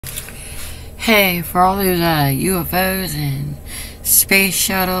Hey, for all those UFOs and space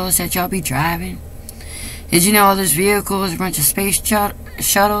shuttles that y'all be driving, did you know all those vehicles are a bunch of space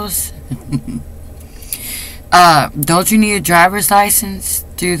shuttles? Don't you need a driver's license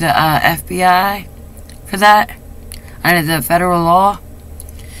through the FBI for that? Under the federal law?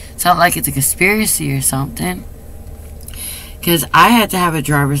 It's not like it's a conspiracy or something. Because I had to have a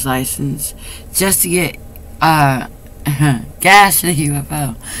driver's license just to get gas to the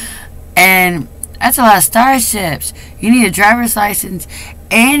UFO. And that's a lot of starships. You need a driver's license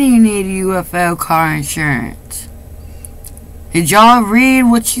and you need UFO car insurance. Did y'all read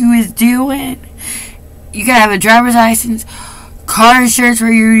what you was doing? You gotta have a driver's license, car insurance for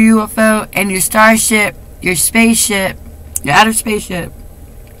your UFO, and your starship, your spaceship, your outer spaceship.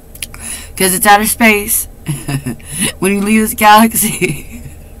 Because it's outer space when you leave this galaxy.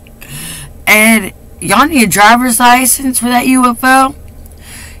 And y'all need a driver's license for that UFO?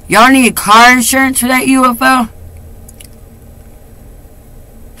 Y'all need car insurance for that UFO?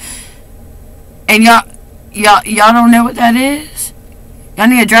 And y'all don't know what that is? Y'all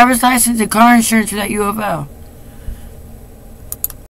need a driver's license and car insurance for that UFO.